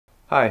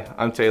Hi,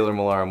 I'm Taylor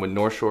Millar. I'm with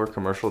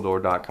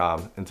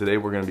NorthshoreCommercialDoor.com, and today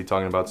we're going to be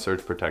talking about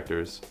surge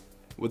protectors.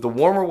 With the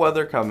warmer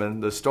weather coming,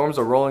 the storms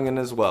are rolling in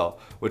as well,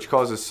 which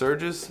causes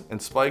surges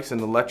and spikes in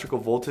electrical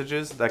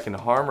voltages that can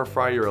harm or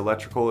fry your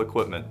electrical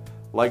equipment,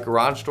 like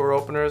garage door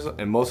openers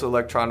and most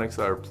electronics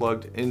that are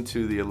plugged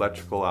into the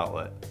electrical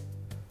outlet.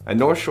 At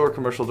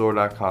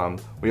NorthshoreCommercialDoor.com,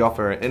 we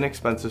offer an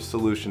inexpensive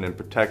solution in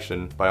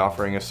protection by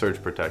offering a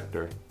surge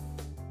protector.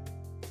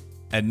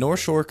 At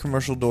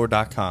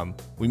NorthshoreCommercialDoor.com,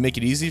 we make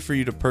it easy for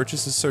you to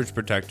purchase a surge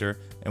protector,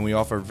 and we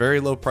offer very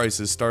low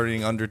prices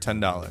starting under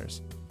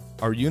 $10.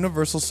 Our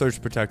universal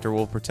surge protector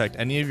will protect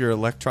any of your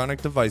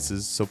electronic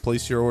devices, so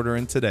place your order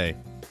in today.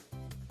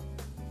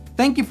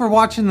 Thank you for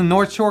watching the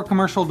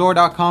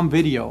NorthshoreCommercialDoor.com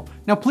video.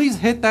 Now please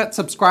hit that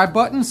subscribe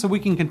button so we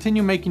can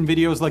continue making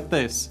videos like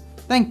this.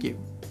 Thank you.